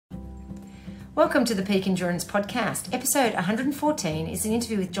Welcome to the Peak Endurance Podcast. Episode 114 is an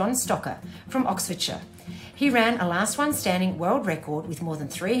interview with John Stocker from Oxfordshire. He ran a last one standing world record with more than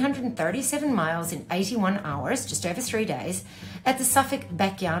 337 miles in 81 hours, just over 3 days, at the Suffolk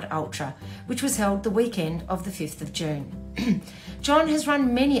Backyard Ultra, which was held the weekend of the 5th of June. John has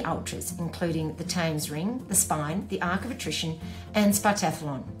run many ultras, including the Thames Ring, the Spine, the Arc of Attrition, and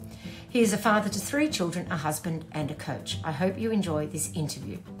Spartathlon. He is a father to 3 children, a husband, and a coach. I hope you enjoy this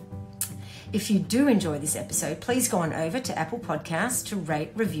interview. If you do enjoy this episode, please go on over to Apple Podcasts to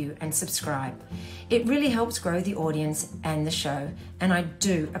rate, review, and subscribe. It really helps grow the audience and the show, and I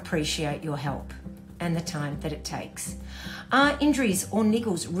do appreciate your help and the time that it takes. Are injuries or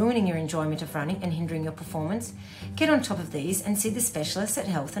niggles ruining your enjoyment of running and hindering your performance? Get on top of these and see the specialists at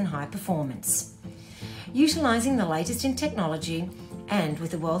Health and High Performance. Utilising the latest in technology and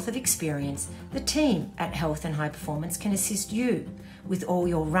with a wealth of experience, the team at Health and High Performance can assist you with all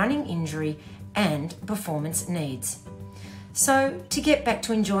your running injury and performance needs. So, to get back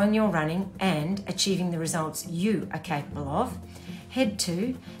to enjoying your running and achieving the results you are capable of, head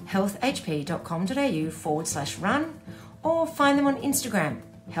to healthhp.com.au/run or find them on Instagram,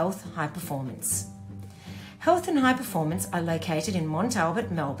 Health High Performance. Health and High Performance are located in Mont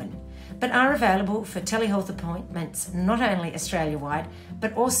Albert, Melbourne, but are available for telehealth appointments not only Australia-wide,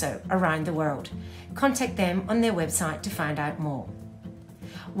 but also around the world. Contact them on their website to find out more.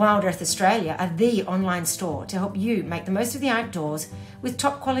 Wild Earth Australia are the online store to help you make the most of the outdoors with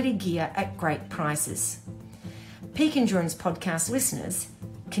top quality gear at great prices. Peak Endurance Podcast listeners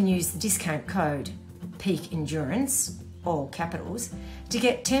can use the discount code Peak Endurance, all capitals, to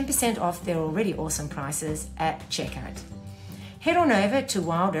get 10% off their already awesome prices at checkout. Head on over to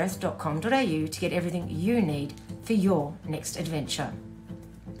wildearth.com.au to get everything you need for your next adventure.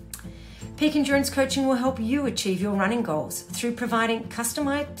 Peak Endurance Coaching will help you achieve your running goals through providing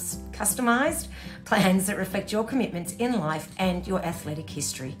customized plans that reflect your commitments in life and your athletic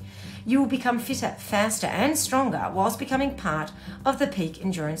history. You will become fitter, faster, and stronger whilst becoming part of the Peak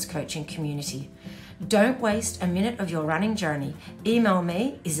Endurance Coaching community. Don't waste a minute of your running journey. Email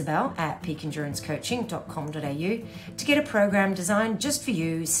me, Isabel, at peakendurancecoaching.com.au to get a program designed just for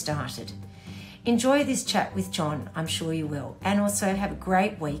you started. Enjoy this chat with John, I'm sure you will, and also have a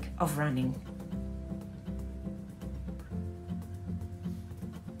great week of running.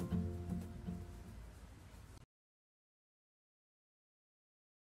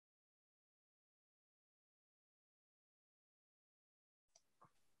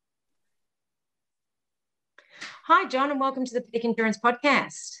 Hi, John, and welcome to the Peak Endurance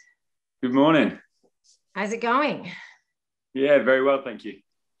Podcast. Good morning. How's it going? Yeah, very well, thank you.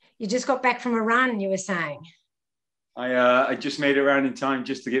 You just got back from a run, you were saying. I just made it around in time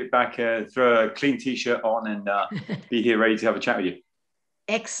just to get back, throw a clean t-shirt on and be here ready to have a chat with you.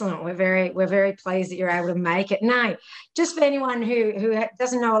 Excellent. We're very pleased that you're able to make it. Now, just for anyone who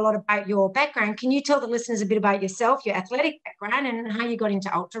doesn't know a lot about your background, can you tell the listeners a bit about yourself, your athletic background, and how you got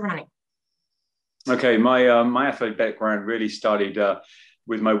into ultra running? Okay, my athletic background really started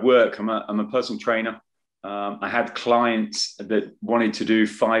with my work. I'm a personal trainer. I had clients that wanted to do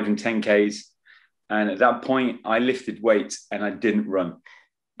 5 and 10Ks. And at that point, I lifted weights and I didn't run.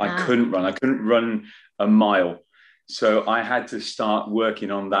 I couldn't run a mile. So I had to start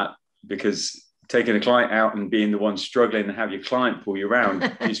working on that, because taking a client out and being the one struggling and have your client pull you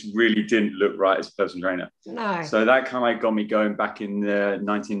around just really didn't look right as a personal trainer. No. So that kind of got me going back in the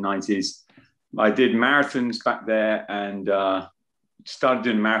 1990s. I did marathons back there and started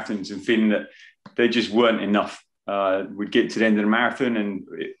doing marathons and feeling that they just weren't enough. We'd get to the end of the marathon and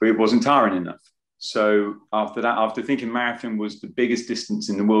it wasn't tiring enough. So after that, after thinking marathon was the biggest distance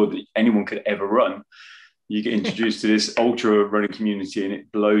in the world that anyone could ever run, you get introduced to this ultra running community and it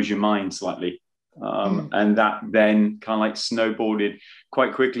blows your mind slightly. And that then kind of like snowboarded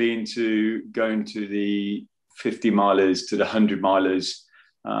quite quickly into going to the 50 milers, to the 100 milers,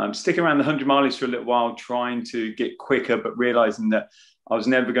 sticking around the 100 milers for a little while, trying to get quicker, but realizing that I was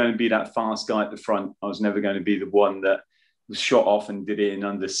never going to be that fast guy at the front. I was never going to be the one that was shot off and did it in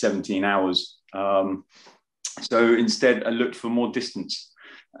under 17 hours. So instead, I looked for more distance,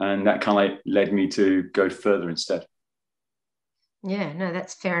 and that kind of like led me to go further instead. Yeah, no,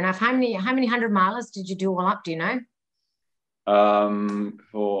 that's fair enough. How many 100 milers did you do all up? Do you know?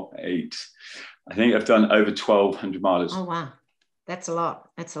 4, 8. I think I've done over 1,200 milers. Oh wow, that's a lot.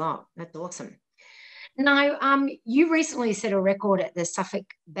 That's awesome. Now, you recently set a record at the Suffolk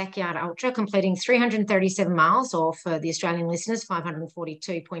Backyard Ultra, completing 337 miles, or for the Australian listeners,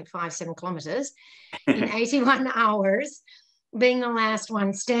 542.57 kilometres, in 81 hours, being the last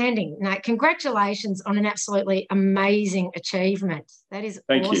one standing. Now, congratulations on an absolutely amazing achievement. That is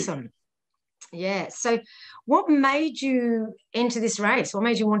awesome. Yeah. So what made you enter this race? What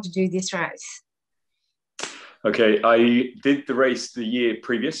made you want to do this race? Okay, I did the race the year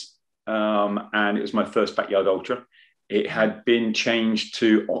previous, and it was my first backyard ultra. It had been changed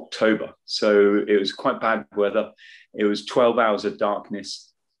to October, so it was quite bad weather. It was 12 hours of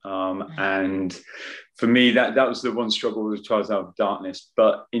darkness, and for me, that was the one struggle, was 12 hours of darkness.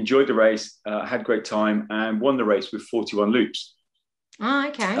 But enjoyed the race, had a great time, and won the race with 41 loops. Oh,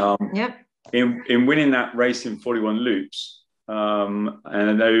 okay. Yep. In winning that race in 41 loops. And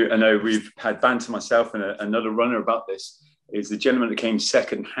I know we've had banter, myself and another runner, about this. Is the gentleman that came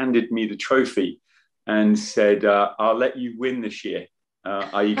second handed me the trophy and said, "I'll let you win this year.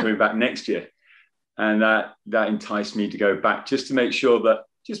 Are you coming back next year?" And that enticed me to go back, just to make sure that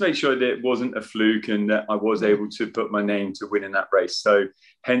it wasn't a fluke and that I was able to put my name to winning that race. So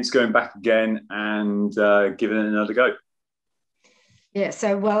hence going back again and giving it another go. Yeah,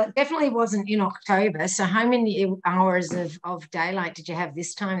 so, well, it definitely wasn't in October. So how many hours of daylight did you have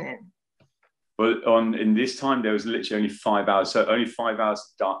this time then? Well, in this time, there was literally only 5 hours. So only 5 hours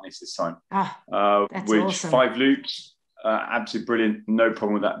of darkness this time. That's which awesome. 5 loops, absolutely brilliant. No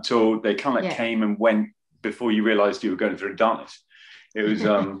problem with that at all. They kind of came and went before you realised you were going through darkness. It was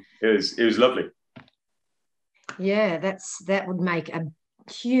it was lovely. Yeah, that would make a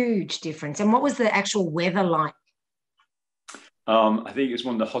huge difference. And what was the actual weather like? I think it's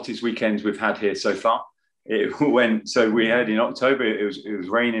one of the hottest weekends we've had here so far. So we had in October, it was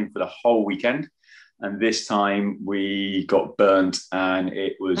raining for the whole weekend. And this time we got burnt and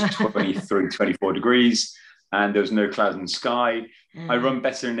it was 23, 24 degrees and there was no clouds in the sky. I run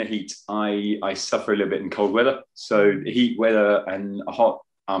better in the heat. I suffer a little bit in cold weather. So the heat, weather and hot,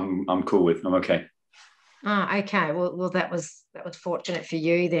 I'm cool with. I'm okay. Okay. Well, that was fortunate for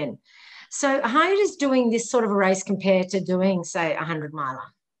you then. So how does doing this sort of a race compare to doing, say, 100-miler?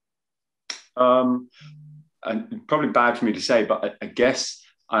 And probably bad for me to say, but I guess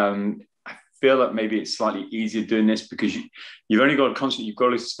I feel that maybe it's slightly easier doing this because you've only got to you've got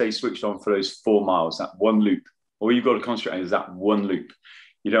to stay switched on for those 4 miles, that one loop. All you've got to concentrate on is that one loop.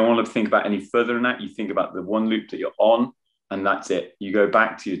 You don't want to think about any further than that. You think about the one loop that you're on, and that's it. You go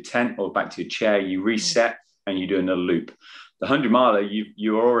back to your tent or back to your chair, you reset, and you do another loop. The 100-miler,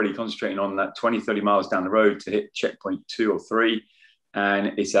 you're already concentrating on that 20, 30 miles down the road to hit checkpoint 2 or 3,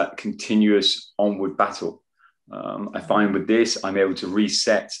 and it's that continuous onward battle. I find with this, I'm able to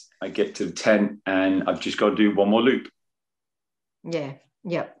reset. I get to the tent, and I've just got to do one more loop. Yeah,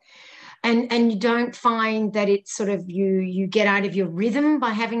 yep. And you don't find that it's sort of you get out of your rhythm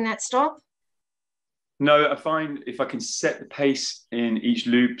by having that stop? No, I find if I can set the pace in each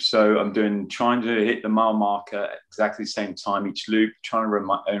loop, so I'm trying to hit the mile marker at exactly the same time each loop, trying to run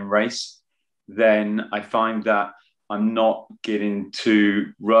my own race, then I find that I'm not getting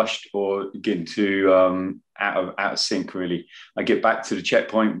too rushed or getting too out of sync, really. I get back to the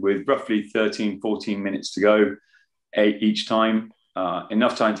checkpoint with roughly 13, 14 minutes to go each time,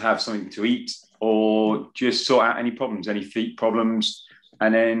 enough time to have something to eat or just sort out any problems, any feet problems,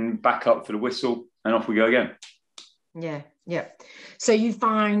 and then back up for the whistle and off we go again. Yeah. So you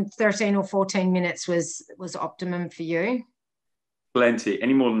find 13 or 14 minutes was optimum for you? Plenty.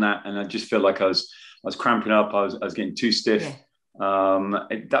 Any more than that, and I just feel like I was cramping up. I was getting too stiff. Yeah.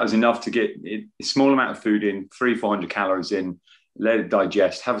 That was enough to get a small amount of food in, 300-400 calories in, let it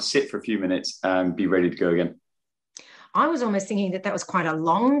digest, have a sit for a few minutes, and be ready to go again. I was almost thinking that was quite a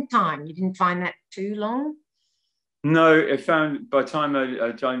long time. You didn't find that too long? No, I found by the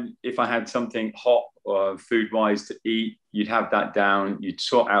time if I had something hot or food-wise to eat, you'd have that down. You'd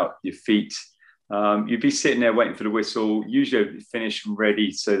sort out your feet. You'd be sitting there waiting for the whistle. Usually I'd finish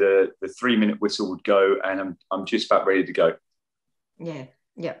ready, so the 3-minute whistle would go, and I'm just about ready to go. Yeah,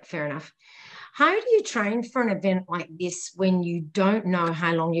 fair enough. How do you train for an event like this when you don't know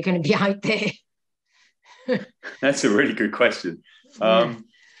how long you're going to be out there? That's a really good question. I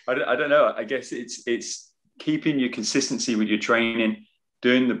don't know. I guess it's keeping your consistency with your training,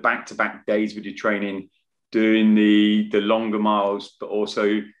 doing the back-to-back days with your training, doing the longer miles, but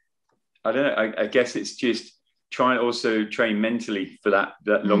also, I don't know, I guess it's just trying to also train mentally for that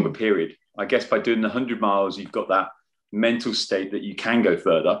longer period. I guess by doing the 100 miles, you've got that mental state that you can go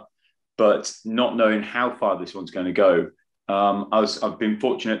further, but not knowing how far this one's going to go. I've been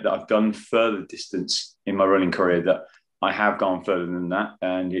fortunate that I've done further distance in my running career, that I have gone further than that,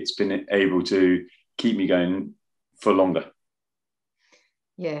 and it's been able to keep me going for longer.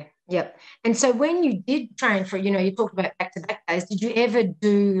 Yeah. Yep. And so when you did train for, you talked about back-to-back days, did you ever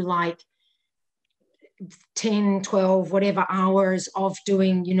do like 10, 12, whatever hours of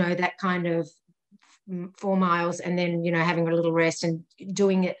doing, that kind of 4 miles and then, having a little rest and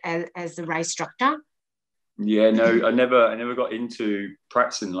doing it as the race structure? Yeah, no, I never got into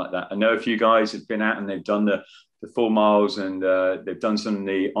practicing like that. I know a few guys have been out and they've done the 4 miles, and they've done some of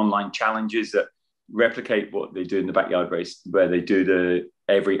the online challenges that replicate what they do in the backyard race, where they do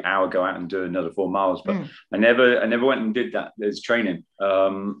every hour go out and do another 4 miles. But I never went and did that as training.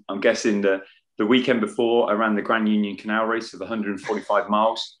 I'm guessing the weekend before I ran the Grand Union Canal race of 145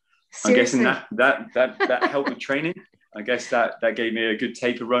 miles. Seriously? I'm guessing that helped with training. I guess that gave me a good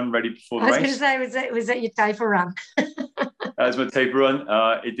taper run ready before the race. I was going to say, was that your taper run? That was my taper run.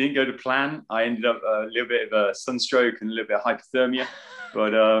 It didn't go to plan. I ended up a little bit of a sunstroke and a little bit of hypothermia,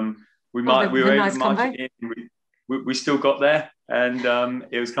 but we were able to march it in. We still got there, and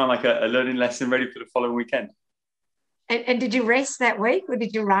it was kind of like a learning lesson ready for the following weekend. And did you rest that week, or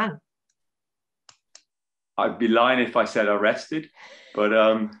did you run? I'd be lying if I said I rested, but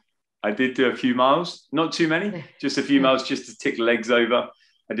I did do a few miles, not too many, just a few miles just to tick the legs over.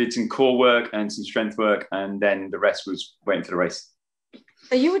 I did some core work and some strength work, and then the rest was waiting for the race.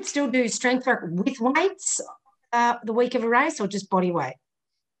 So you would still do strength work with weights the week of a race, or just body weight?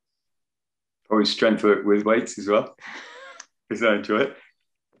 Probably strength work with weights as well, because I enjoy it.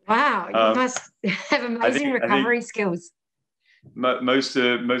 Wow, you must have amazing recovery skills. Most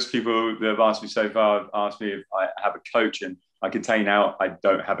people that have asked me so far have asked me if I have a coach, and I can tell you now I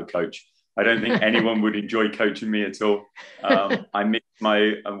don't have a coach. I don't think anyone would enjoy coaching me at all. I mix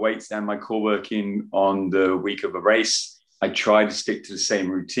my weights and my core work in on the week of a race. I try to stick to the same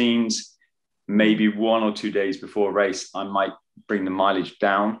routines. Maybe 1 or 2 days before a race, I might bring the mileage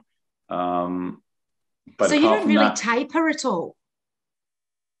down. But so you don't really taper at all?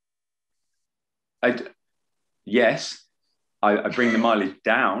 Yes, I bring the mileage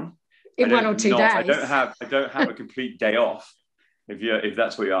down. In 1 or 2 days. I don't have a complete day off. If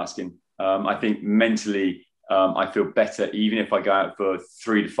that's what you're asking, I think mentally I feel better even if I go out for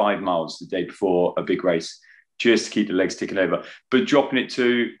 3 to 5 miles the day before a big race, just to keep the legs ticking over. But dropping it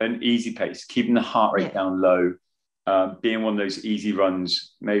to an easy pace, keeping the heart rate down low, being one of those easy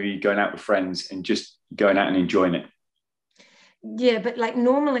runs, maybe going out with friends and just going out and enjoying it. Yeah, but like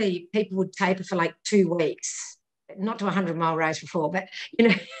normally people would taper for like 2 weeks, not to a 100-mile race before, but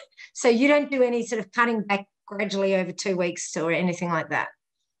so you don't do any sort of cutting back gradually over 2 weeks or anything like that?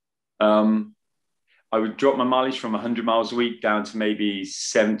 I would drop my mileage from 100 miles a week down to maybe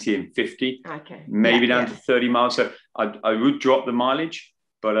 70 and 50, maybe down to 30 miles. So I would drop the mileage,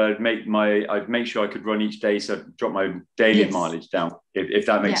 but I'd make sure I could run each day. So I'd drop my daily mileage down, if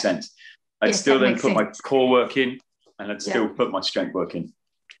that makes sense. I'd still then put my core work in, and I'd still put my strength work in.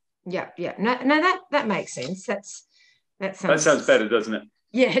 Yeah. No, that makes sense. That sounds better, doesn't it?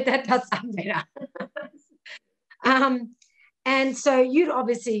 Yeah, that does sound better. And so you'd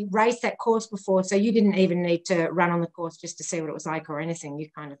obviously raced that course before, so you didn't even need to run on the course just to see what it was like or anything. You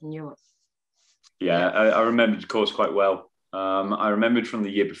kind of knew it. Yeah. I remembered the course quite well. I remembered from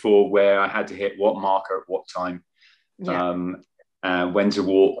the year before where I had to hit what marker at what time, when to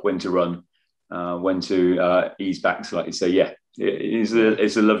walk, when to run, when to ease back slightly. So yeah,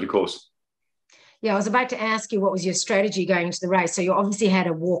 it's a lovely course. Yeah, I was about to ask you what was your strategy going into the race. So you obviously had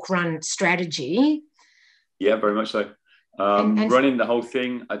a walk-run strategy. Yeah, very much so. And running the whole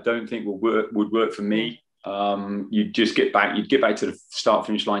thing, I don't think would work for me. You'd get back to the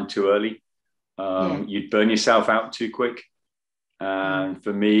start-finish line too early. You'd burn yourself out too quick. And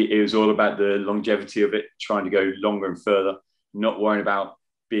for me, it was all about the longevity of it, trying to go longer and further, not worrying about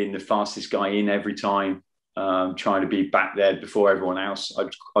being the fastest guy in every time, trying to be back there before everyone else. I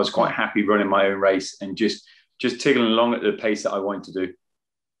was quite happy running my own race and just tickling along at the pace that I wanted to do.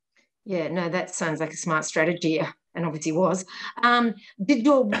 Yeah, no, that sounds like a smart strategy, and obviously was. Was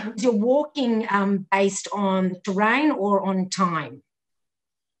your walking based on terrain or on time?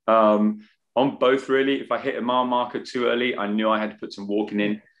 On both, really. If I hit a mile marker too early, I knew I had to put some walking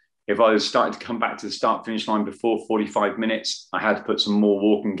in. If I was starting to come back to the start-finish line before 45 minutes, I had to put some more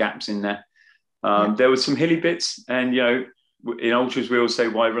walking gaps in there. There were some hilly bits, and in ultras we always say,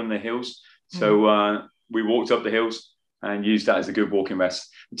 why run the hills? So we walked up the hills and used that as a good walking rest.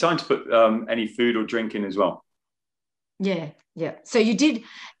 Time to put any food or drink in as well. Yeah. So you did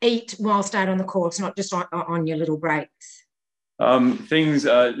eat whilst out on the course, not just on your little breaks?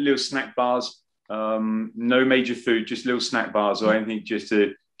 Little snack bars, no major food, just little snack bars or anything just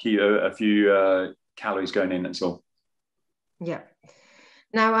to keep a few calories going in, that's all. Yeah.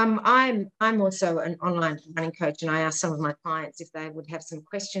 Now, I'm also an online running coach, and I asked some of my clients if they would have some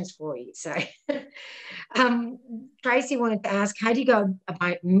questions for you. So Tracy wanted to ask, how do you go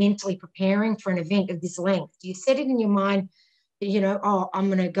about mentally preparing for an event of this length? Do you set it in your mind oh, I'm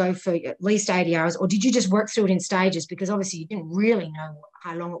going to go for at least 80 hours? Or did you just work through it in stages? Because obviously you didn't really know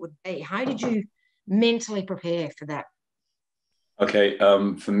how long it would be. How did you mentally prepare for that? Okay,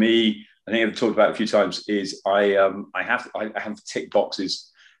 for me, I think I've talked about it a few times. Is I have tick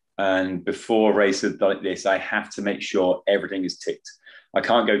boxes, and before a race like this, I have to make sure everything is ticked. I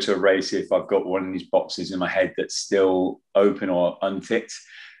can't go to a race if I've got one of these boxes in my head that's still open or unticked.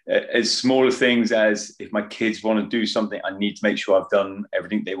 As small as things as if my kids want to do something, I need to make sure I've done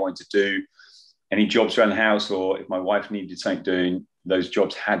everything they want to do. Any jobs around the house, or if my wife needed something doing, those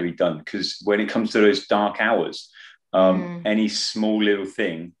jobs had to be done. Because when it comes to those dark hours, any small little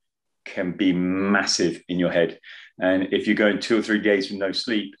thing can be massive in your head. And if you're going 2 or 3 days with no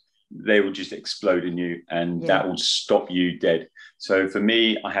sleep, they will just explode in you, and that will stop you dead. So for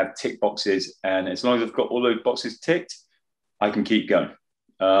me, I have tick boxes, and as long as I've got all those boxes ticked, I can keep going.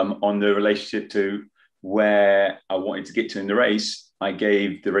 On the relationship to where I wanted to get to in the race, I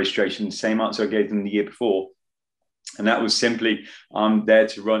gave the registration the same answer I gave them the year before. And that was simply, I'm there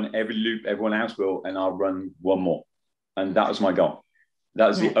to run every loop everyone else will, and I'll run one more. And that was my goal. That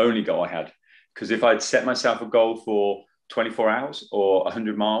was the only goal I had. Because if I'd set myself a goal for 24 hours or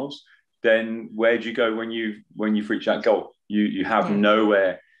 100 miles, then where do you go when you've reached that goal? You have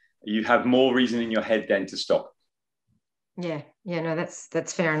nowhere. You have more reason in your head then to stop. No,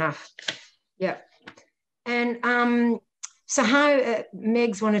 that's fair enough. Yeah. And so how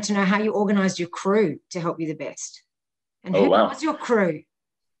Meg's wanted to know how you organized your crew to help you the best. And who was your crew?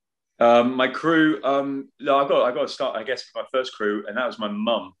 My crew, no, I got to start, I guess, with my first crew, and that was my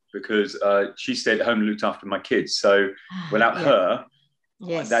mum, because she stayed at home and looked after my kids. So without her,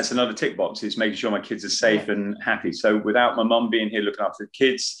 that's another tick box, is making sure my kids are safe and happy. So without my mum being here looking after the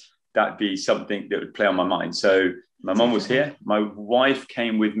kids, that'd be something that would play on my mind. So my mum was here. My wife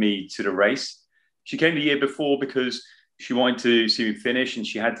came with me to the race. She came the year before because she wanted to see me finish, and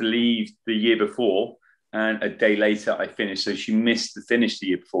she had to leave the year before. And a day later, I finished. So she missed the finish the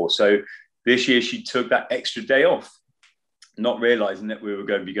year before. So this year, she took that extra day off, not realizing that we were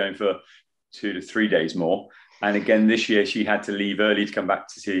going to be going for 2 to 3 days more. And again, this year, she had to leave early to come back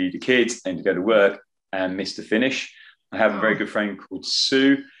to see the kids and to go to work, and missed the finish. I have a very good friend called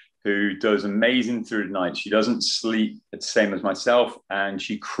Sue, who does amazing through the night. She doesn't sleep the same as myself, and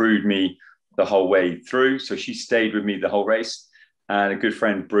she crewed me the whole way through. So she stayed with me the whole race. And a good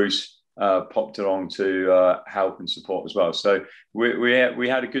friend, Bruce, popped along to help and support as well. So we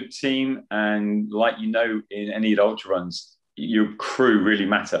had a good team, and like in any of the ultra runs, your crew really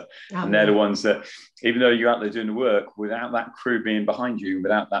matter. And they're the ones that, even though you're out there doing the work, without that crew being behind you,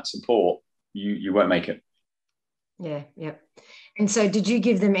 without that support, you won't make it. Yeah. And so did you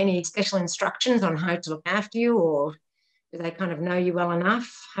give them any special instructions on how to look after you, or do they kind of know you well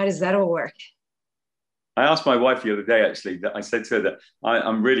enough? How does that all work? I asked my wife the other day, actually, that I said to her that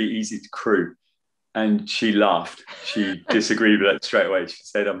I'm really easy to crew. And she laughed. She disagreed with that straight away. She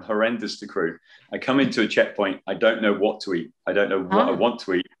said, I'm horrendous to crew. I come into a checkpoint. I don't know what to eat. I don't know what I want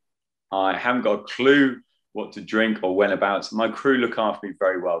to eat. I haven't got a clue what to drink or when about. My crew look after me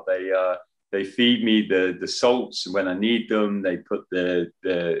very well. They feed me the salts when I need them. They put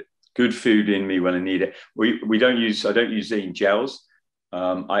the good food in me when I need it. I don't use any gels.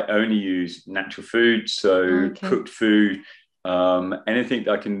 I only use natural food, so cooked food, anything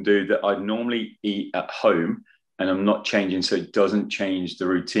that I can do that I'd normally eat at home, and I'm not changing, so it doesn't change the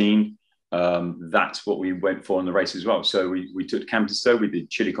routine. That's what we went for in the race as well. So we took camping stove. We did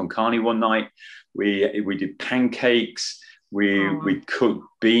chili con carne one night. We did pancakes. We cooked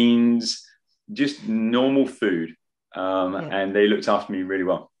beans, just normal food, and they looked after me really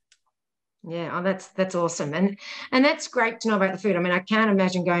well. Yeah, that's awesome. And that's great to know about the food. I mean, I can't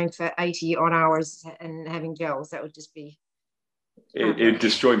imagine going for 80 odd hours and having gels. That would just be... It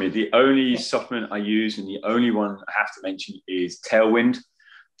destroyed me. The only supplement I use, and the only one I have to mention, is Tailwind.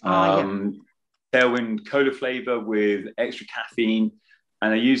 Tailwind cola flavor with extra caffeine.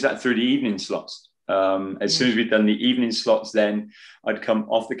 And I use that through the evening slots. As soon as we'd done the evening slots, then I'd come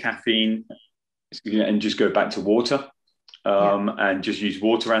off the caffeine and just go back to water, and just use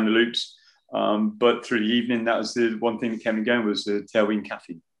water around the loops. But through the evening, that was the one thing that kept me going, was the Tailwind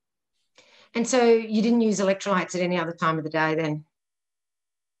caffeine. And so you didn't use electrolytes at any other time of the day then?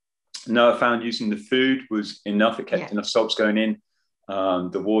 No, I found using the food was enough. It kept enough salts going in.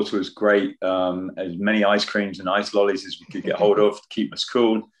 The water was great. As many ice creams and ice lollies as we could get hold of to keep us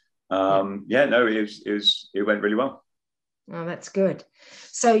cool. It went really well. Oh, that's good.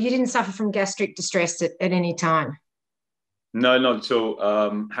 So you didn't suffer from gastric distress at any time? No, not at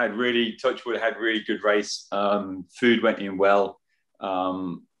all. Had really, touch wood, had really good race. Food went in well.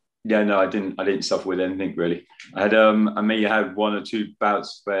 Yeah, no, I didn't suffer with anything really. I may have had one or two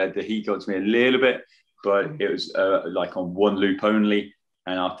bouts where the heat got to me a little bit, but it was like on one loop only,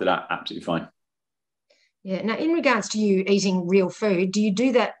 and after that, absolutely fine. Yeah. Now, in regards to you eating real food, do you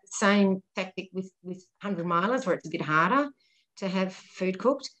do that same tactic with 100 milers where it's a bit harder to have food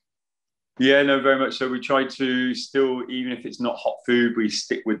cooked? Yeah, no, very much so. We try to still, even if it's not hot food, we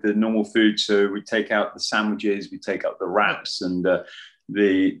stick with the normal food. So we take out the sandwiches, we take out the wraps, and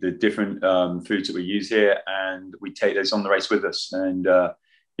the different foods that we use here, and we take those on the race with us. And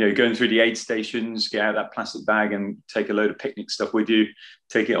you know, going through the aid stations, get out that plastic bag and take a load of picnic stuff with you,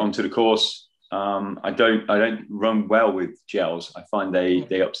 take it onto the course. I don't run well with gels. I find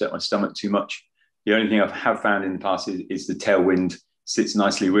they upset my stomach too much. The only thing I have found in the past is the tailwind sits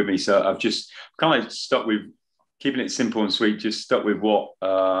nicely with me. So I've just kind of stuck with keeping it simple and sweet, just stuck with what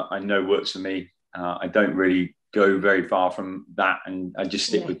I know works for me. I don't really go very far from that, and I just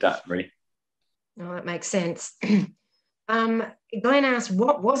stick with that, really. Oh, that makes sense. Glenn asked,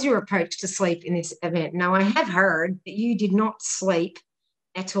 what was your approach to sleep in this event? Now, I have heard that you did not sleep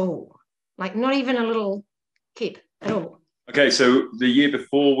at all, like not even a little kip at all. Okay, so the year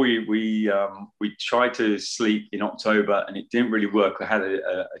before we tried to sleep in October, and it didn't really work. I had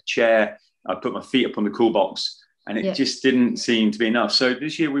a chair. I put my feet up on the cool box, and it just didn't seem to be enough. So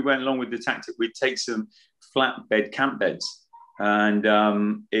this year we went along with the tactic. We'd take some flat bed camp beds, and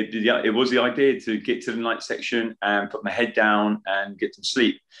it was the idea to get to the night section and put my head down and get some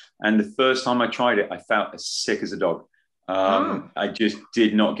sleep. And the first time I tried it, I felt as sick as a dog. I just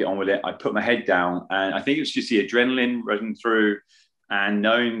did not get on with it. I put my head down, and I think it was just the adrenaline running through, and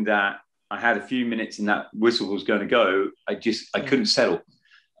knowing that I had a few minutes and that whistle was going to go. I couldn't settle.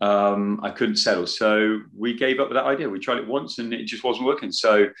 I couldn't settle. So we gave up with that idea. We tried it once and it just wasn't working.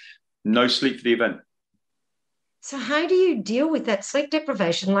 So no sleep for the event. So how do you deal with that sleep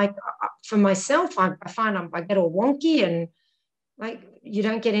deprivation? Like for myself, I find I get all wonky, and like you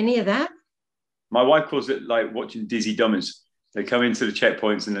don't get any of that. My wife calls it like watching dizzy dummies. They come into the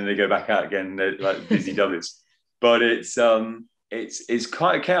checkpoints and then they go back out again. They're like dizzy dummies. But it's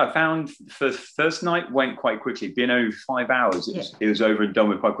quite okay. I found the first night went quite quickly. Being over 5 hours, it was over and done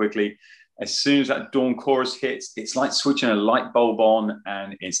with quite quickly. As soon as that dawn chorus hits, it's like switching a light bulb on,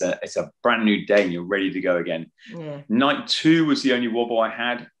 and it's a brand new day, and you're ready to go again. Yeah. Night 2 was the only wobble I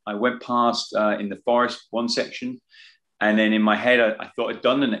had. I went past in the forest one section, and then in my head I thought I'd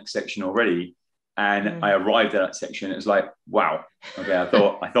done the next section already. And I arrived at that section. It was like, wow, okay, I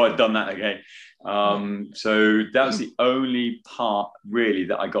thought I'd done that again. So that was the only part really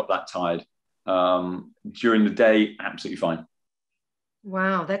that I got that tired. During the day, absolutely fine.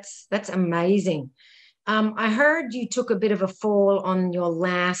 Wow, that's amazing. I heard you took a bit of a fall on your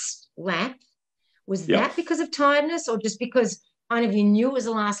last lap. Was that because of tiredness, or just because kind of you knew it was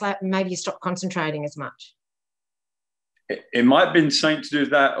the last lap and maybe you stopped concentrating as much? It might have been something to do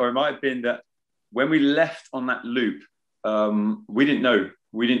with that, or it might have been that when we left on that loop, we didn't know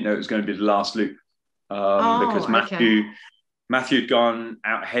it was going to be the last loop, because Matthew had gone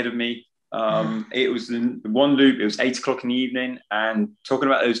out ahead of me. It was the one loop. It was 8 o'clock in the evening, and talking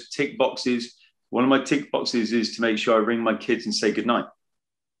about those tick boxes, one of my tick boxes is to make sure I ring my kids and say goodnight.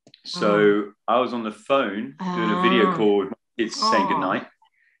 So I was on the phone doing a video call with my kids saying goodnight.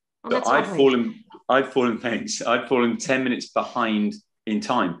 But I'd fallen 10 minutes behind in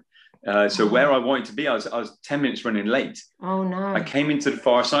time. So where I wanted to be, I was 10 minutes running late. Oh no! I came into the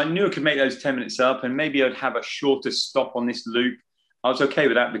forest. I knew I could make those 10 minutes up, and maybe I'd have a shorter stop on this loop. I was okay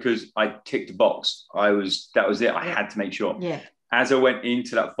with that because I ticked the box. That was it. I had to make sure. Yeah. As I went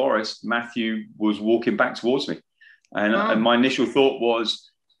into that forest, Matthew was walking back towards me, and my initial thought was,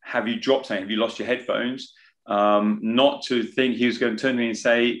 "Have you dropped something? Have you lost your headphones?" Not to think he was going to turn to me and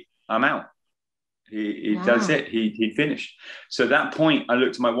say, "I'm out." That's it. He finished. So at that point, I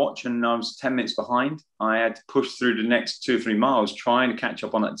looked at my watch and I was 10 minutes behind. I had to push through the next 2 or 3 miles, trying to catch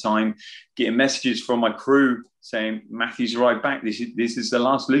up on that time, getting messages from my crew saying, Matthew's arrived back. This is the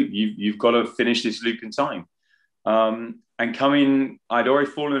last loop. You've got to finish this loop in time. And coming, I'd already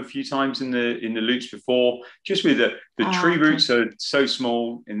fallen a few times in the loops before, just with the tree roots are so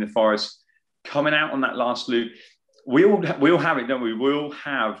small in the forest. Coming out on that last loop, we all have it, don't we? We all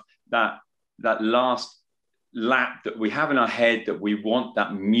have that last lap that we have in our head, that we want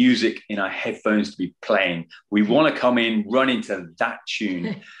that music in our headphones to be playing. We want to come in, run into that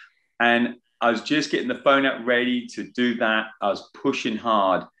tune. And I was just getting the phone out ready to do that. I was pushing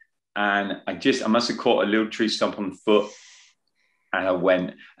hard, and I must have caught a little tree stump on the foot, and I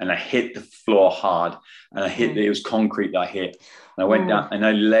went and I hit the floor hard, and it was concrete that I hit. And I went down and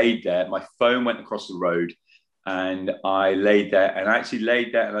I laid there. My phone went across the road. and I laid there, and I actually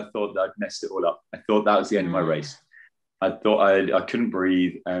laid there, and I thought that I'd messed it all up. I thought that was the end of my race. I thought I couldn't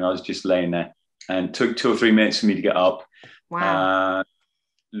breathe, and I was just laying there, and it took 2 or 3 minutes for me to get up. Wow.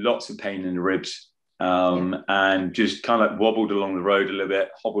 Lots of pain in the ribs, and just kind of wobbled along the road a little bit,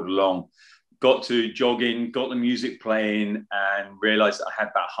 hobbled along, got to jogging, got the music playing, and realized that I had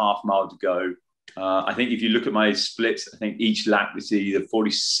about half mile to go. I think if you look at my splits, I think each lap was either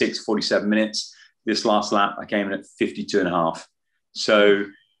 46, 47 minutes. This last lap, I came in at 52 and a half. So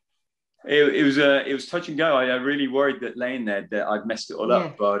it was touch and go. I really worried that laying there that I'd messed it all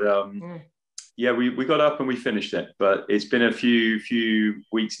up. But we got up and we finished it. But it's been a few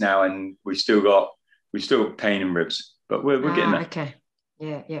weeks now, and we've still got pain in ribs. But we're getting there. Okay.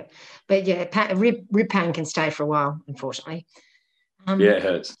 Yeah. But yeah, rib pain can stay for a while, unfortunately. It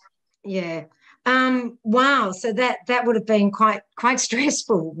hurts. Yeah. Wow. So that would have been quite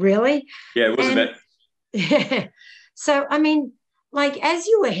stressful, really. Yeah, it was a bit. Yeah. So, I mean, like as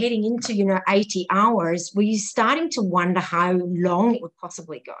you were heading into, 80 hours, were you starting to wonder how long it would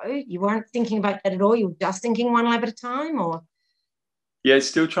possibly go? You weren't thinking about that at all? You were just thinking one lap at a time, or? Yeah,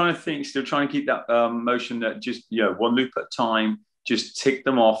 still trying to keep that motion that just, one loop at a time, just tick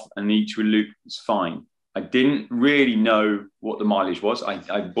them off, and each loop is fine. I didn't really know what the mileage was.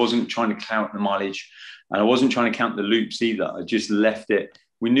 I wasn't trying to count the mileage, and I wasn't trying to count the loops either. I just left it.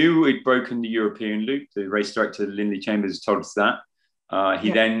 We knew we'd broken the European loop. The race director, Lindley Chambers, told us that.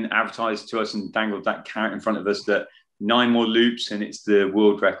 He then advertised to us and dangled that carrot in front of us that 9 more loops and it's the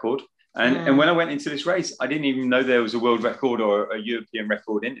world record. And when I went into this race, I didn't even know there was a world record or a European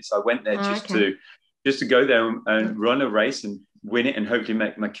record in it. So I went there just to go there and run a race and win it, and hopefully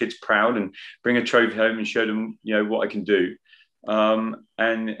make my kids proud and bring a trophy home and show them, what I can do,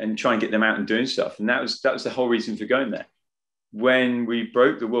 and try and get them out and doing stuff. And that was the whole reason for going there. When we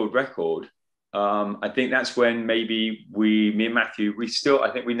broke the world record, I think that's when maybe me and Matthew,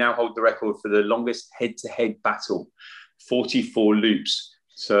 I think we now hold the record for the longest head-to-head battle, 44 loops.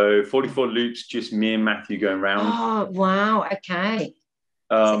 So 44 loops, just me and Matthew going round. Oh, wow. Okay.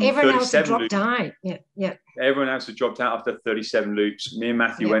 So everyone else had dropped out. Yeah. Everyone else had dropped out after 37 loops. Me and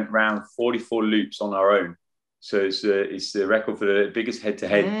Matthew went round 44 loops on our own. So it's the record for the biggest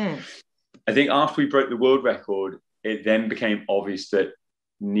head-to-head. Yeah. I think after we broke the world record, it then became obvious that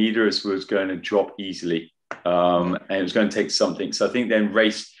neither of us was going to drop easily, and it was going to take something. So I think then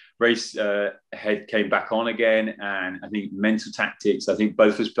race head came back on again, and I think mental tactics. I think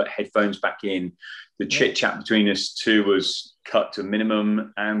both of us put headphones back in. The chit chat between us two was cut to a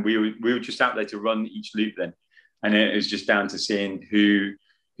minimum, and we were just out there to run each loop then, and it was just down to seeing who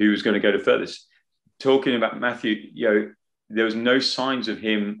was going to go the furthest. Talking about Matthew, there was no signs of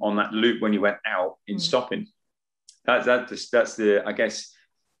him on that loop when he went out in stopping. That's the, I guess,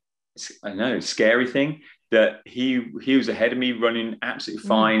 I don't know, scary thing, that he was ahead of me running absolutely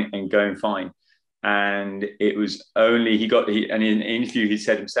fine and going fine. And it was only and in an interview he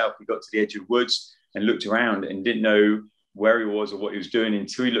said himself, he got to the edge of the woods and looked around and didn't know where he was or what he was doing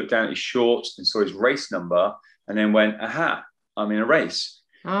until he looked down at his shorts and saw his race number, and then went, aha, I'm in a race.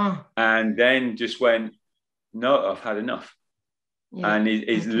 And then just went, no, I've had enough. Yeah. And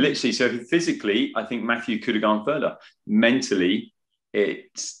it's literally, so physically, I think Matthew could have gone further. Mentally,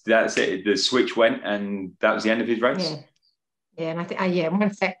 that's it. The switch went, and that was the end of his race. Yeah, and I think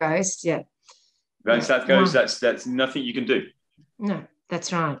once that goes, once that goes, that's nothing you can do. No,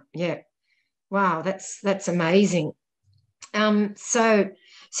 that's right. Yeah, wow, that's amazing. So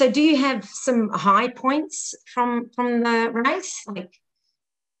do you have some high points from the race, like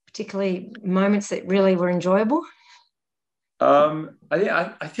particularly moments that really were enjoyable?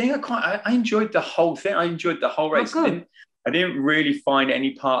 I think I enjoyed the whole thing. I enjoyed the whole race. I didn't really find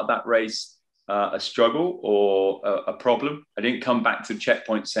any part of that race a struggle or a problem. I didn't come back to the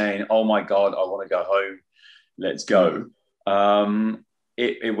checkpoint saying, oh my God, I want to go home. Let's go.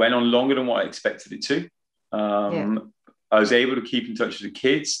 It went on longer than what I expected it to. I was able to keep in touch with the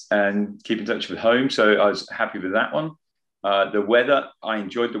kids and keep in touch with home. So I was happy with that one. The weather, I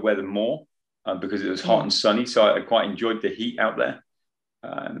enjoyed the weather more because it was hot and sunny. So I quite enjoyed the heat out there.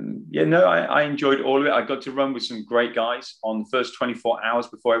 I enjoyed all of it. I got to run with some great guys on the first 24 hours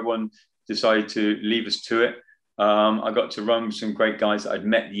before everyone decided to leave us to it. I got to run with some great guys that I'd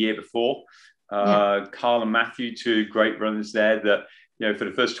met the year before. Carl and Matthew, two great runners there that, for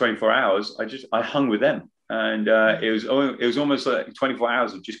the first 24 hours, I hung with them. And it was almost like 24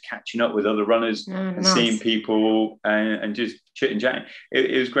 hours of just catching up with other runners and seeing people and just chit and chatting.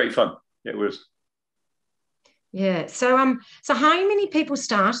 It was great fun. It was. Yeah. So how many people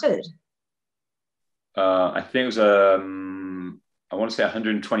started? I think it was I want to say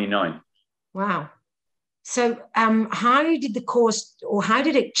 129. Wow. So how did the course, or how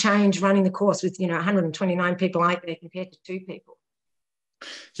did it change running the course with, 129 people out there compared to 2 people?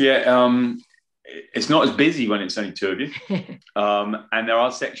 Yeah, it's not as busy when it's only 2 of you. And there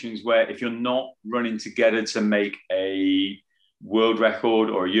are sections where if you're not running together to make a world record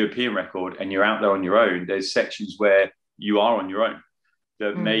or a European record and you're out there on your own, there's sections where you are on your own.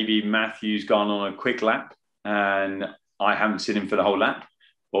 That maybe Matthew's gone on a quick lap and I haven't seen him for the whole lap.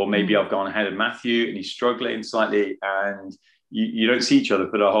 Or maybe I've gone ahead of Matthew and he's struggling slightly, and you don't see each other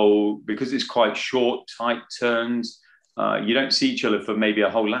for the whole, because it's quite short, tight turns. You don't see each other for maybe a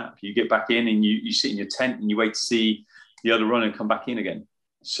whole lap. You get back in and you sit in your tent and you wait to see the other runner come back in again.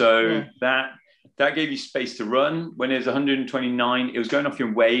 So that gave you space to run. When it was 129, it was going off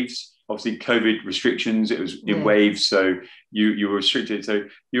in waves. Obviously, COVID restrictions, it was in waves. So you were restricted. So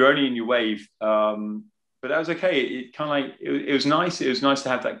you're only in your wave. But that was okay. It kind of like, it was nice. It was nice to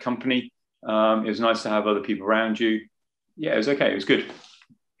have that company. It was nice to have other people around you. Yeah, it was okay. It was good.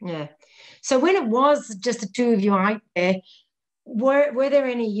 Yeah. So when it was just the 2 of you out there, were there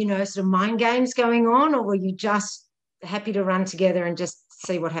any, sort of mind games going on, or were you just happy to run together and just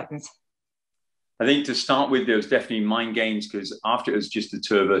see what happens? I think to start with, there was definitely mind games, because after it was just the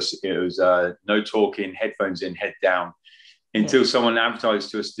 2 of us, it was no talking, headphones in, head down. Until someone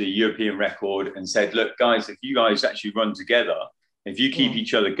advertised to us the European record and said, look, guys, if you guys actually run together, if you keep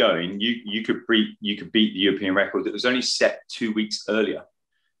each other going, you could beat the European record that was only set 2 weeks earlier.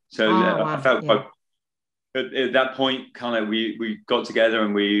 So I felt at that point, kind of we got together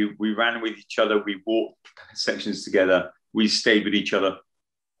and we ran with each other. We walked sections together. We stayed with each other.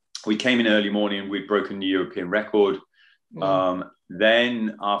 We came in early morning. We'd broken the European record.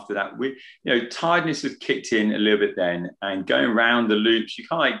 Then after that, tiredness had kicked in a little bit then, and going around the loops, you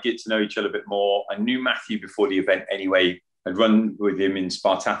kind of get to know each other a bit more. I knew Matthew before the event anyway. I'd run with him in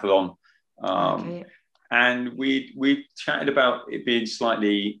Spartathlon. And we chatted about it being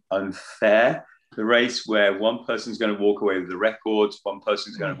slightly unfair, the race where one person's going to walk away with the records, one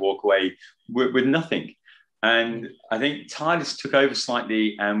person's going to walk away with nothing. And I think tiredness took over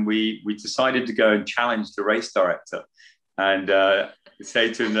slightly, and we decided to go and challenge the race director and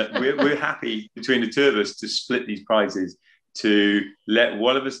say to him that we're happy between the 2 of us to split these prizes, to let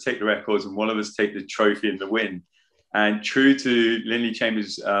one of us take the records and one of us take the trophy and the win. And true to Lindley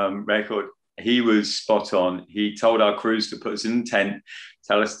Chambers' record, he was spot on. He told our crews to put us in the tent,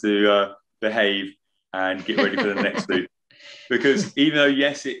 tell us to behave and get ready for the next loop. Because even though,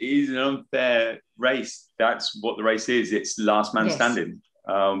 yes, it is an unfair race, that's what the race is. It's last man standing.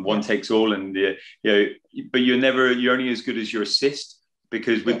 One takes all, and but you're only as good as your assist,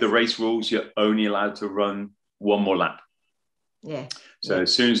 because with the race rules, you're only allowed to run one more lap. So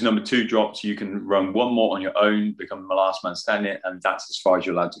as soon as number 2 drops, you can run one more on your own, become the last man standing, and that's as far as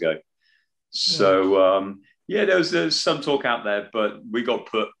you're allowed to go. So there was some talk out there, but we got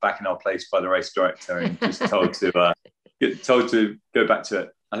put back in our place by the race director and just told to go back to it.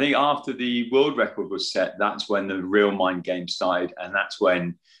 I think after the world record was set, that's when the real mind game started, and that's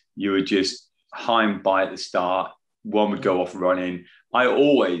when you were just high and by at the start. One would go off running. I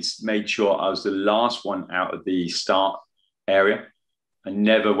always made sure I was the last one out of the start area. I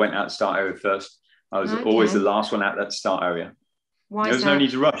never went out the start area first. I was always the last one out that start area. Why there was no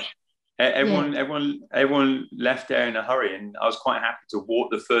need to rush. Everyone left there in a hurry, and I was quite happy to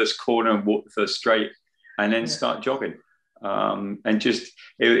walk the first corner and walk the first straight, and then start jogging. And just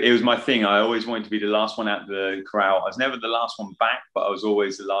it was my thing. I always wanted to be the last one out the corral. I was never the last one back, but I was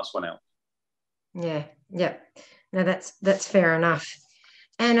always the last one out. No, that's fair enough.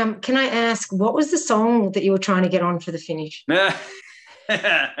 And can I ask, what was the song that you were trying to get on for the finish?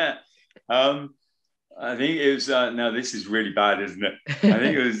 I think it was no, this is really bad, isn't it? I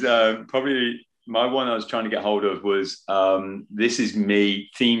think it was probably my one I was trying to get hold of was This Is Me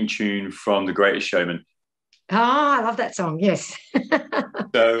theme tune from The Greatest Showman. I love that song. Yes. So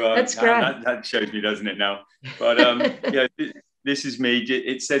that's great. That shows me, doesn't it now? But This Is Me.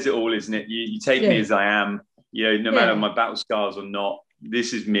 It says it all, isn't it? You take me as I am. No matter my battle scars or not.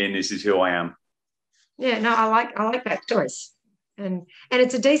 This is me, and this is who I am. Yeah. No, I like that choice. And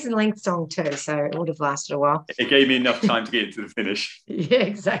it's a decent length song too, so it would have lasted a while. It gave me enough time to get into the finish. Yeah,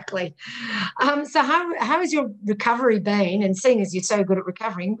 exactly. So how has your recovery been? And seeing as you're so good at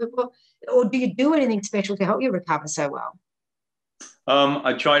recovering, or do you do anything special to help you recover so well?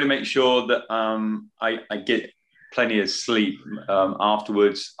 I try to make sure that I get plenty of sleep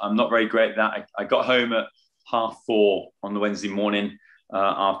afterwards. I'm not very great at that. I got home at 4:30 on the Wednesday morning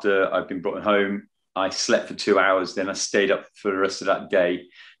after I've been brought home. I slept for 2 hours, then I stayed up for the rest of that day,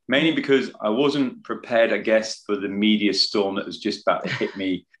 mainly because I wasn't prepared, I guess, for the media storm that was just about to hit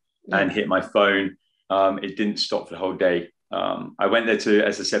me and hit my phone. it didn't stop for the whole day. I went there to,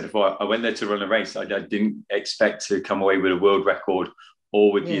 as I said before, I went there to run a race. I didn't expect to come away with a world record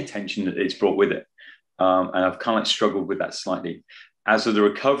or with the attention that it's brought with it. And I've kind of struggled with that slightly. As of the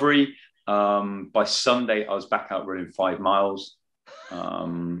recovery, by Sunday, I was back out running 5 miles.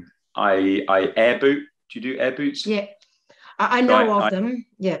 I air boot. Do you do air boots? Yeah, I know of them.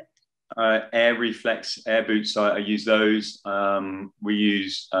 Yeah. Air reflex air boots. I use those. We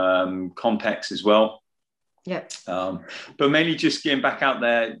use Compex as well. Yeah. But mainly just getting back out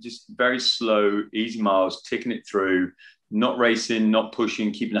there, just very slow, easy miles, ticking it through, not racing, not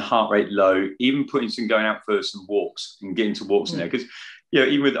pushing, keeping the heart rate low, even putting some going out for some walks and getting to walks in there. Because,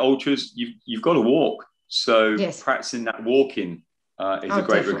 even with ultras, you've got to walk. So practicing that walking is a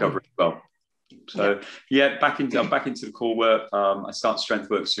great recovery as well. So I'm back into the core work. I start strength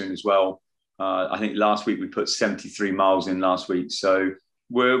work soon as well. I think last week we put 73 miles in last week. So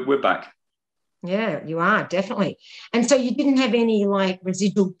we're back. Yeah, you are, definitely. And so you didn't have any like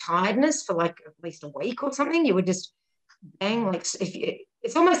residual tiredness for like at least a week or something? You were just bang, like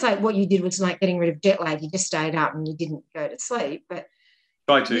it's almost like what you did was like getting rid of jet lag. You just stayed up and you didn't go to sleep. But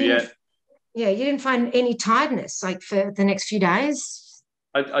try to, yeah, you didn't find any tiredness like for the next few days?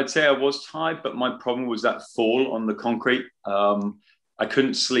 I'd say I was tired, but my problem was that fall on the concrete. I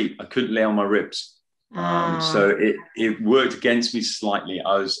couldn't sleep. I couldn't lay on my ribs. So it worked against me slightly.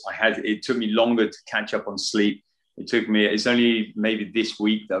 It took me longer to catch up on sleep. It's only maybe this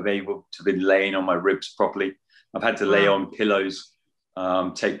week that I've been able to be laying on my ribs properly. I've had to lay on pillows,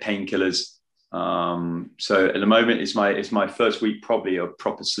 take painkillers. So at the moment it's my first week probably of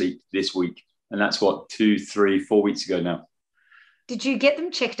proper sleep this week. And that's what, 2, 3, 4 weeks ago now. Did you get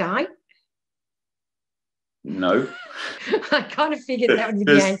them checked out? No. I kind of figured that would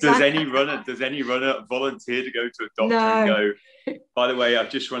be the answer. Does any runner volunteer to go to a doctor and go, by the way, I've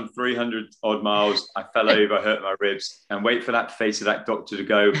just run 300 odd miles, I fell over, I hurt my ribs, and wait for that face of that doctor to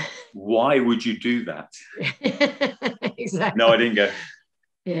go, why would you do that? Exactly. No, I didn't go.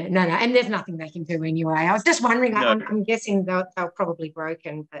 Yeah, no. And there's nothing they can do anyway. I was just wondering, I'm guessing they're probably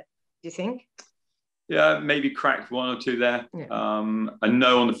broken, but do you think? Yeah, maybe cracked 1 or 2 there. Yeah. I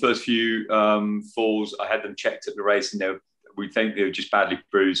know on the first few falls, I had them checked at the race and we think they were just badly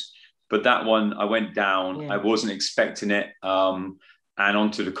bruised. But that one, I went down. I wasn't expecting it. And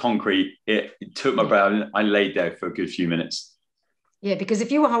onto the concrete, it took my breath. I laid there for a good few minutes. Yeah, because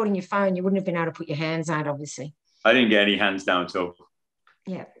if you were holding your phone, you wouldn't have been able to put your hands out, obviously. I didn't get any hands down at all.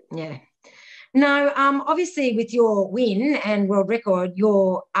 Yeah. No, obviously with your win and world record,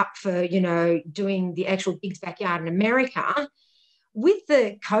 you're up for, doing the actual Big's Backyard in America. With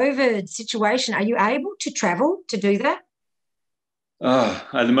the COVID situation, are you able to travel to do that?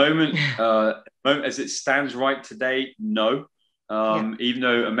 At the moment, as it stands right today, no. Even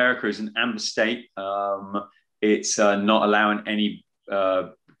though America is an amber state, it's not allowing any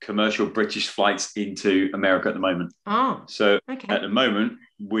commercial British flights into America at the moment. So at the moment,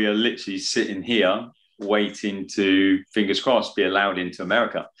 we are literally sitting here waiting to, fingers crossed, be allowed into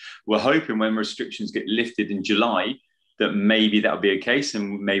America. We're hoping when restrictions get lifted in July that maybe that'll be a case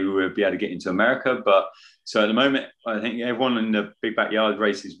and maybe we'll be able to get into America. But so at the moment, I think everyone in the Big Backyard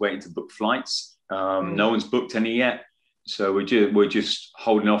race is waiting to book flights. No one's booked any yet. So we're just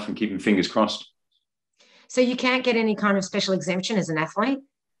holding off and keeping fingers crossed. So you can't get any kind of special exemption as an athlete?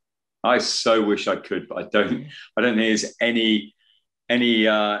 I so wish I could, but I don't think there's anything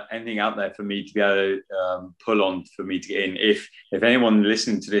out there for me to be able to pull on for me to get in. If anyone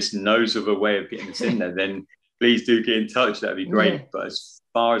listening to this knows of a way of getting us in there, then please do get in touch. That'd be great. Yeah. But as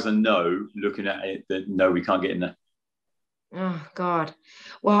far as I know, looking at it, that no, we can't get in there. Oh God.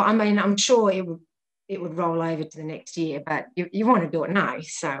 Well, I mean, I'm sure it would roll over to the next year, but you want to do it now,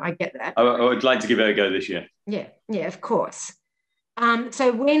 so I get that. I would like to give it a go this year. Yeah, of course.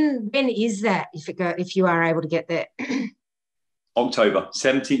 So when is that? If you are able to get there? October,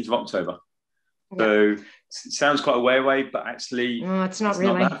 17th of October. Yeah. So it sounds quite a way away, but actually, it's not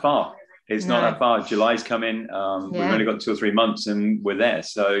that far. It's not that far. July's coming. We've only got 2 or 3 months, and we're there.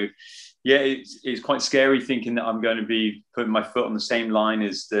 So yeah, it's quite scary thinking that I'm going to be putting my foot on the same line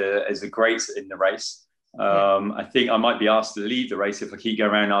as the greats in the race. I think I might be asked to leave the race if I keep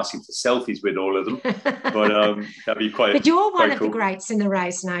going around asking for selfies with all of them. But that'd be quite. But you're one of the greats in the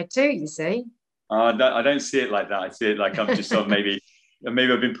race now too. You see. I don't see it like that. I see it like I'm just on maybe I've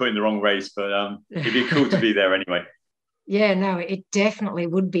been put in the wrong race, but it'd be cool to be there anyway. Yeah, no, it definitely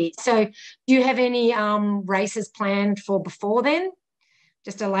would be. So, do you have any races planned for before then?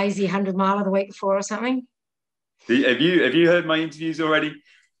 Just a lazy 100-miler the week before or something? Have you heard my interviews already?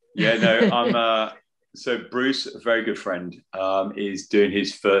 Yeah, no, So Bruce, a very good friend, is doing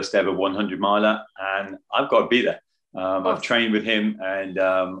his first ever 100 miler, and I've got to be there. I've trained with him, and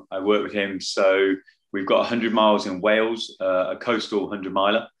I work with him. So we've got 100 miles in Wales, a coastal 100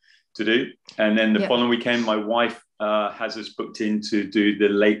 miler to do, and then the following weekend, my wife has us booked in to do the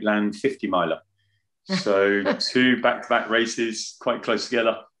Lakeland 50 miler. So 2 back-to-back races, quite close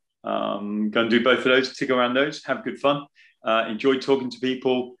together. Going to do both of those, tick around those, have good fun, enjoy talking to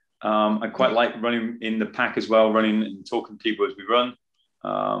people. I quite like running in the pack as well, running and talking to people as we run.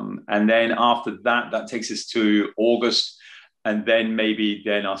 And then after that, that takes us to August. And then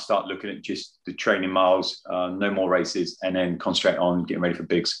then I'll start looking at just the training miles, no more races, and then concentrate on getting ready for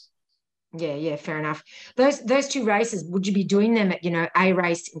bigs. Yeah, fair enough. Those 2 races, would you be doing them at, A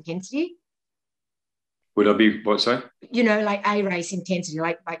race intensity? Would I be, what, sorry? Like A race intensity,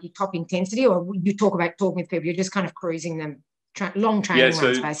 like your top intensity, or you talk about talking with people, you're just kind of cruising them, long training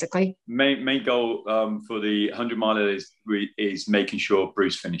runs, basically? Main goal for the 100 miler is making sure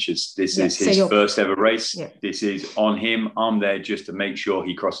Bruce finishes. This is his first ever race. Yeah. This is on him. I'm there just to make sure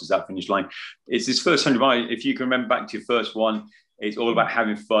he crosses that finish line. It's his first 100 mile. If you can remember back to your first one, it's all about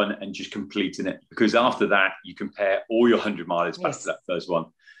having fun and just completing it, because after that, you compare all your 100 miles back to that first one.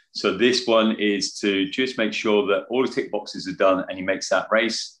 So this one is to just make sure that all the tick boxes are done and he makes that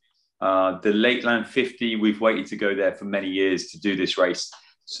race. The Lakeland 50, we've waited to go there for many years to do this race.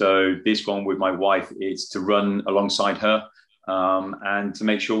 So this one with my wife, it's to run alongside her and to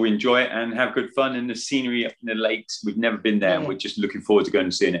make sure we enjoy it and have good fun in the scenery up in the lakes. We've never been there, and we're just looking forward to going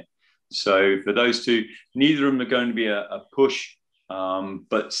and seeing it. So for those 2, neither of them are going to be a push,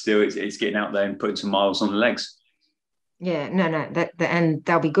 but still it's getting out there and putting some miles on the legs. Yeah, no, and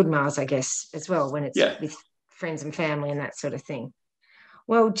they'll be good miles, I guess, as well, when it's with friends and family and that sort of thing.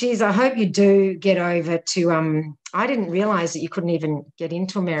 Well, geez, I hope you do get over to, I didn't realise that you couldn't even get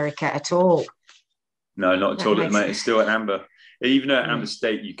into America at all. No, not at all, mate. It's still at Amber. Even at Amber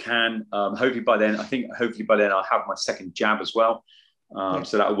State, you can. Hopefully by then, I'll have my second jab as well.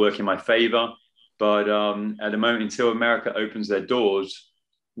 So that'll work in my favour. But at the moment, until America opens their doors,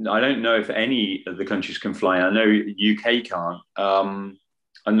 I don't know if any of the countries can fly. I know UK can't.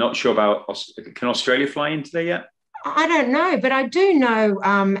 I'm not sure about, can Australia fly into there yet? I don't know, but I do know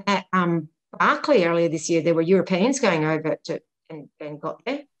at Barclay earlier this year, there were Europeans going over and got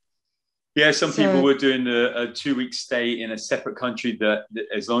there. Yeah, some people were doing a 2-week stay in a separate country that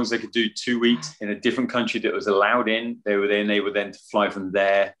as long as they could do 2 weeks in a different country that was allowed in, they were then to fly from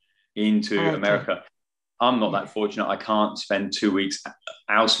there into America. I'm not that fortunate. I can't spend 2 weeks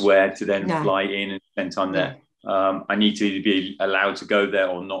elsewhere to then fly in and spend time there. I need to either be allowed to go there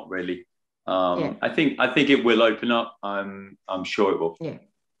or not really. I think it will open up. I'm sure it will.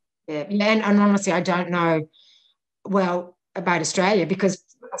 Yeah. And honestly, I don't know well about Australia, because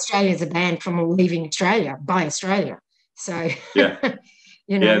Australians are banned from leaving Australia by Australia. So it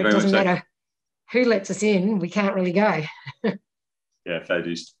doesn't matter who lets us in. We can't really go. Yeah, fair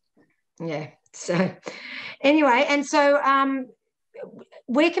dues. Yeah. So anyway, and so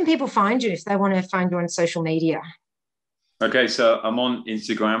where can people find you if they want to find you on social media? Okay, so I'm on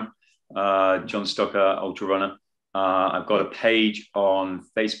Instagram, John Stocker Ultra Runner. I've got a page on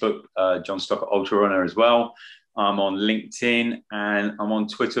Facebook, John Stocker Ultra Runner as well. I'm on LinkedIn and I'm on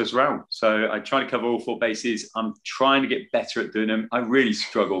Twitter as well. So I try to cover all 4 bases. I'm trying to get better at doing them. I really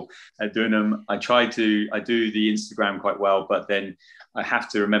struggle at doing them. I do the Instagram quite well, but then I have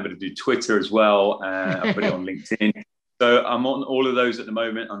to remember to do Twitter as well. I put it on LinkedIn. So I'm on all of those at the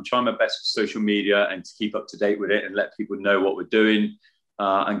moment. I'm trying my best with social media and to keep up to date with it and let people know what we're doing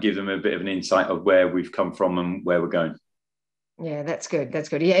and give them a bit of an insight of where we've come from and where we're going. Yeah, that's good. That's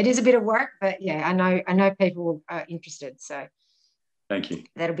good. Yeah, it is a bit of work, but yeah, I know people are interested. So thank you.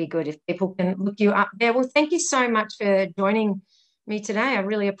 That'll be good if people can look you up there. Well, thank you so much for joining me today. I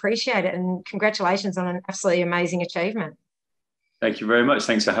really appreciate it. And congratulations on an absolutely amazing achievement. Thank you very much.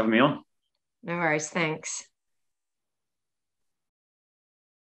 Thanks for having me on. No worries. Thanks.